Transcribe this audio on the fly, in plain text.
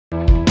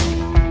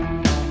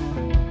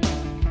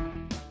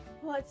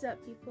What's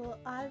up, people?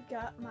 I've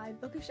got my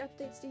bookish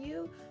updates to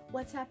you,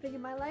 what's happening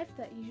in my life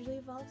that usually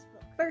involves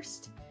books.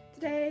 First,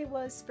 today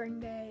was spring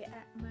day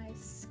at my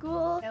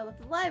school. I love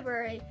the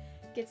library,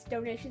 gets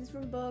donations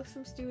from books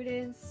from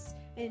students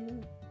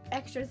and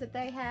extras that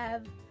they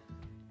have,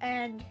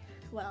 and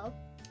well,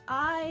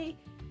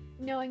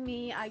 knowing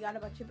me, I got a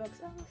bunch of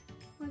books. Oh,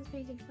 one's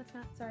painting, what's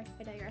not? Sorry,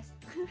 I digress.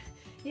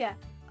 Yeah,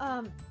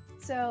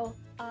 so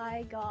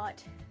I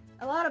got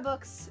a lot of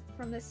books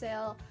from this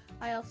sale.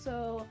 I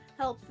also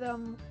helped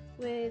them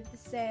with the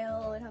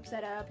sale and help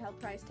set up, help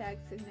price tags,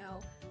 because you know,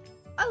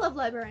 I love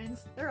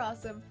librarians. They're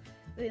awesome.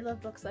 They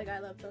love books like I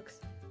love books.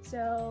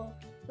 So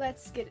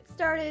let's get it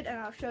started and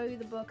I'll show you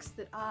the books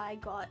that I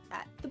got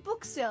at the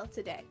book sale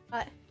today.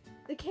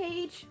 The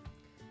Cage,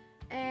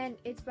 and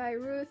it's by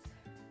Ruth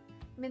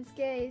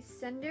Minske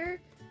Sender.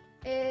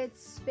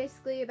 It's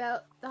basically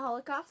about the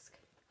Holocaust.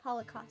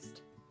 I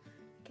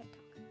can't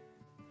talk.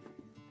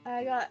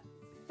 I got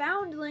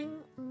Foundling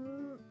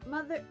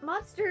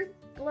Monster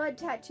Blood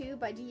Tattoo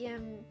by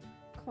D.M.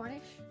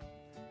 Cornish.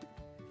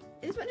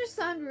 This one just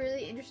sounded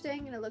really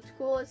interesting and it looked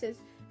cool. It says,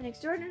 an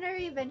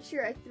extraordinary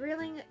adventure, a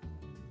thrilling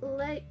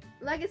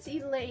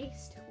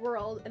legacy-laced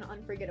world, an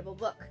unforgettable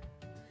book.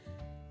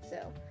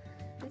 So,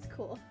 it's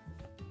cool.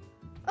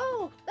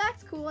 Oh,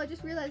 that's cool. I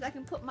just realized I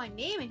can put my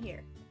name in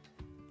here.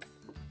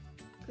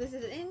 This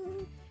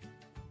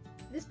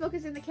book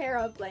is in the care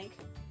of blank.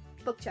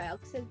 Bookchild.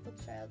 It says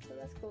Bookchild, so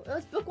that's cool. Oh,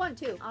 it's book 1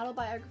 too.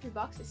 Autobiography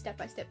box, a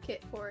step-by-step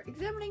kit for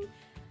examining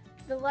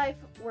the life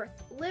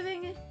worth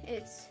living.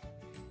 It's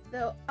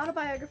the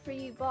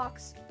autobiography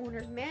box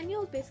owner's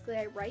manual. Basically,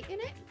 I write in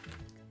it.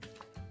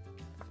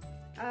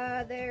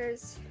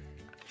 There's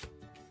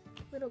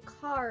little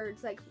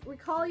cards like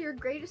recall your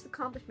greatest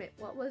accomplishment.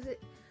 What was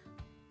it?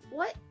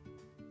 What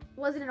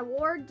was it? An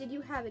award? Did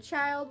you have a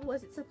child?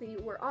 Was it something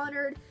you were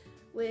honored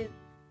with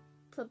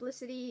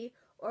publicity,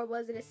 or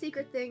was it a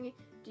secret thing?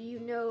 Do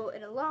you know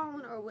it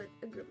alone or with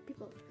a group of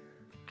people?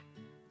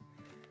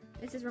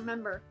 It says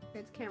remember,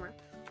 it's camera.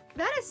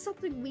 That is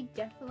something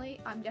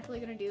I'm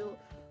definitely gonna do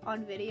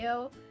on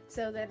video,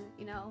 so then,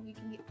 you know, you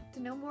can get to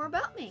know more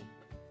about me.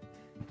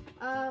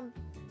 I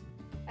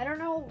don't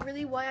know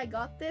really why I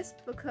got this,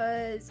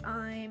 because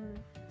I'm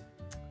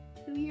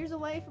 2 years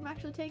away from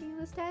actually taking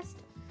this test.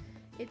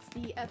 It's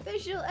the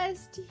official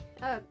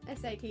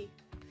SAT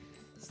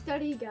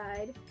study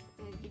guide,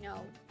 and you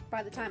know,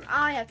 by the time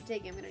I have to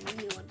take it, I'm gonna need a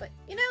new one. But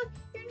you know,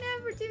 you're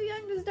never too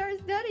young to start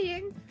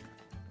studying.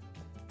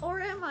 Or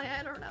am I?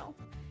 I don't know.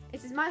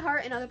 This is My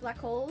Heart and Other Black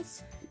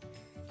Holes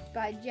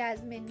by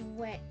Jasmine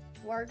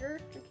Warger.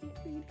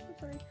 I can't read, I'm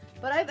sorry.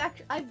 But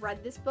I've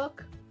read this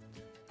book,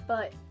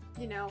 but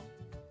you know,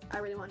 I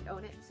really wanted to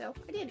own it, so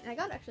I did, and I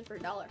got it actually for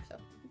 $1, so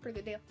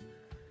pretty good deal.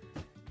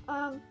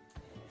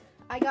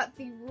 I got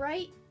the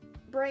Right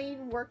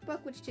Brain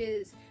Workbook, which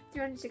is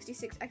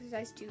 366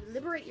 exercises to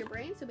liberate your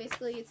brain. So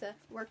basically it's a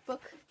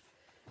workbook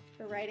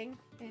for writing,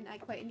 and I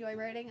quite enjoy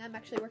writing. I'm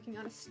actually working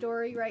on a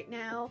story right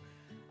now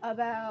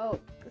about,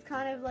 it's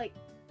kind of like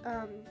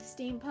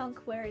steampunk,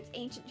 where it's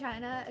ancient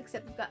China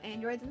except it's got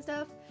androids and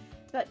stuff.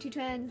 It's about two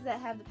twins that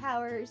have the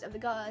powers of the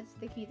gods.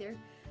 They can either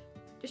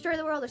destroy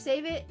the world or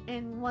save it,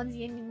 and one's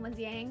yin and one's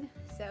yang.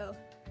 So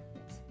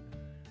that's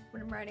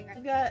what I'm writing.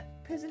 I've got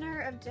Prisoner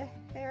of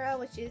Tahara,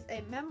 which is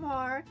a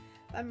memoir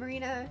by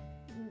Marina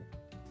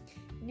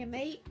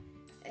Nemate.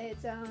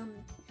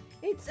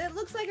 It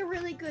looks like a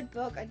really good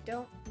book. I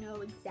don't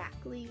know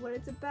exactly what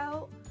it's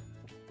about,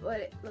 but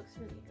it looks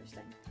really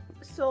interesting.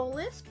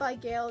 Soulless by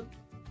Gail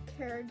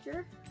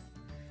Carriger,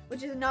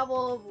 which is a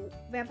novel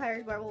of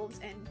vampires, werewolves,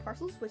 and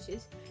parcels.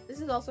 This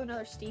is also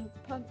another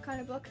steampunk kind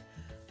of book.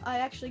 I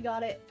actually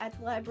got it at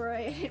the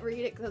library. I didn't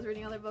read it because I was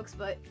reading other books,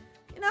 but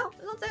you know,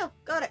 it's on sale.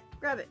 Got it.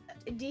 Grab it.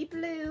 Deep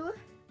Blue.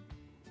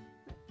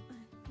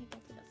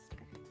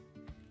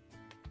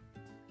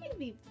 Please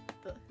be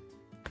book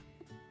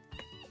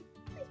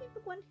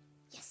 1.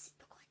 Yes,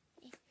 book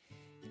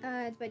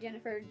 1. It's by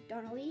Jennifer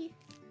Donnelly,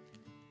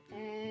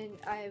 and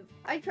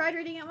I tried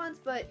reading it once,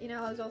 but you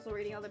know, I was also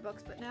reading other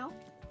books. But now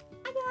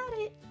I got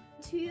it.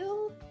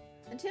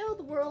 Until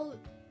the world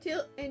I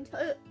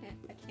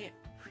can't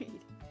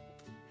read.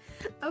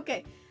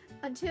 Okay,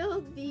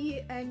 Until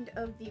the End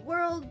of the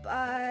World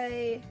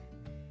by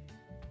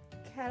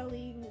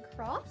Kathleen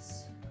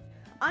Cross.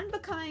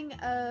 Unbecoming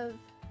of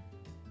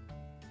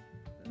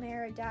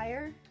Mara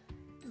Dyer.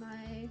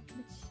 I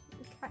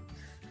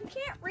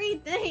can't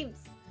read names.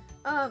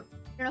 I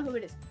don't know who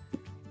it is.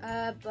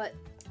 But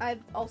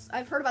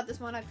I've heard about this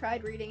one. I've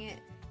tried reading it,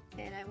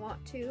 and I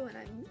want to, and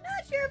I'm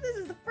not sure if this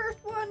is the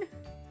first one.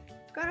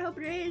 Kinda hope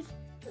it is.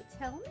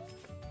 Tell me.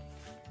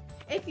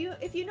 If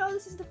you know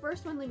this is the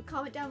first one, leave a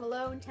comment down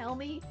below and tell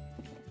me.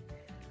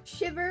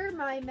 Shiver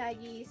by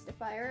Maggie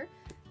Stafire.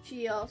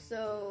 She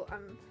also I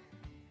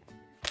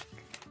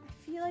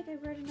feel like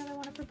I've read another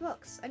one of her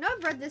books. I know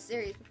I've read this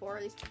series before,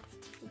 at least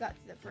we got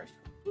to the first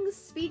one. King's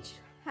Speech: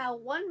 How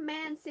One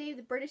Man Saved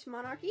the British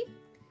Monarchy.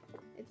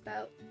 It's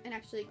about an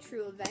actually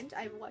true event.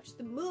 I watched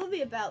the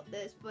movie about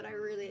this, but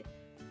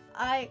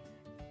I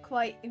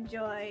quite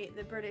enjoy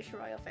the British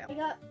royal family. I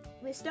got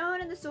The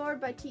Stone and the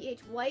Sword by T.H.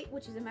 White,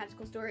 which is a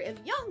magical story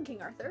of young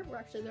King Arthur. We're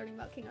actually learning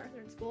about King Arthur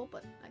in school,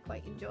 but I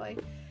quite enjoy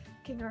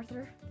King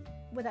Arthur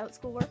without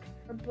schoolwork.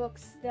 Or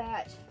books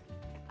that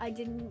I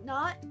did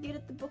not get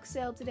at the book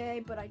sale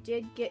today, but I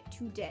did get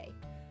today.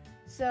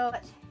 So,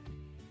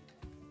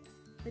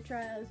 The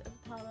Trials of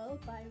Apollo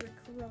by Rick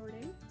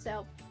Riordan.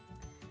 So,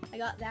 I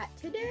got that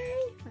today.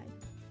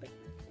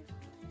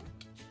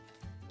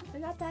 I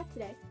got that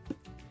today.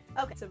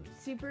 Okay, some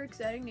super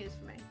exciting news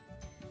for me.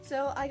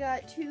 So I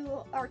got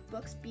 2 ARC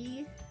books,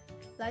 Be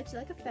Light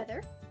Like a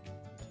Feather.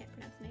 Can't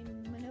pronounce the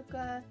name.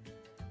 Manuka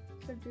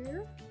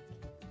Sardur.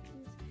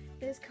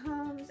 This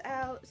comes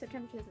out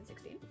September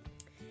 2016.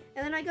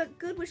 And then I got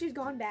Good Wishes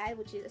Gone Bad,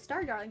 which is a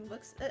Star Darling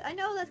books. I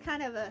know that's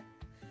kind of a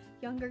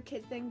younger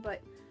kid thing,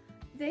 but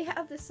they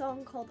have this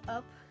song called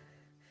Up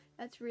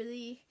that's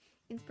really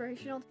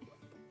inspirational.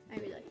 I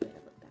really like the way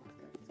it looked back.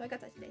 So I got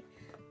that today.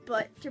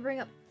 But to bring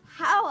up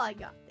how I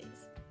got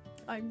these,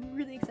 I'm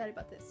really excited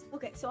about this.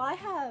 Okay, so I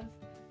have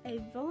a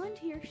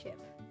volunteership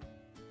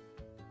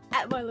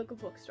at my local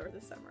bookstore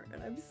this summer,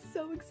 and I'm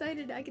so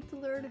excited. I get to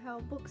learn how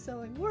book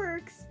selling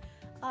works.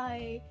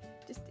 I'm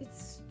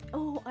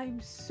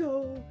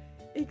so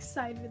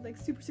excited, like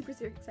super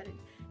excited.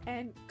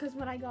 And because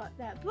when I got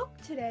that book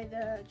today,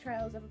 The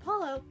Trials of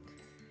Apollo,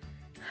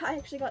 I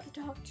actually got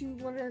to talk to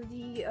one of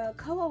the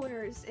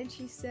co-owners, and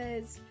she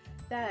says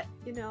that,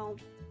 you know,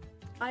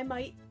 I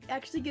might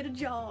actually get a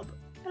job.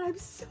 And I'm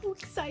so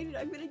excited.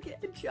 I'm gonna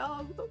get a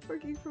job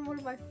working for one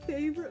of my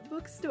favorite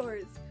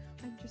bookstores.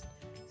 I'm just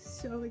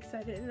so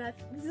excited, and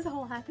this has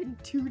all happened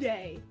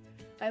today.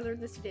 I learned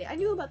this today. I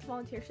knew about the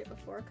volunteership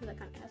before because I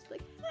kind of asked,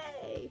 like,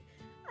 hey,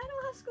 I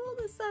don't have school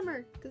this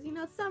summer because, you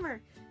know, it's summer.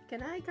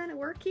 Can I kind of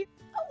work here?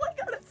 Oh my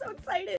god, I'm so excited.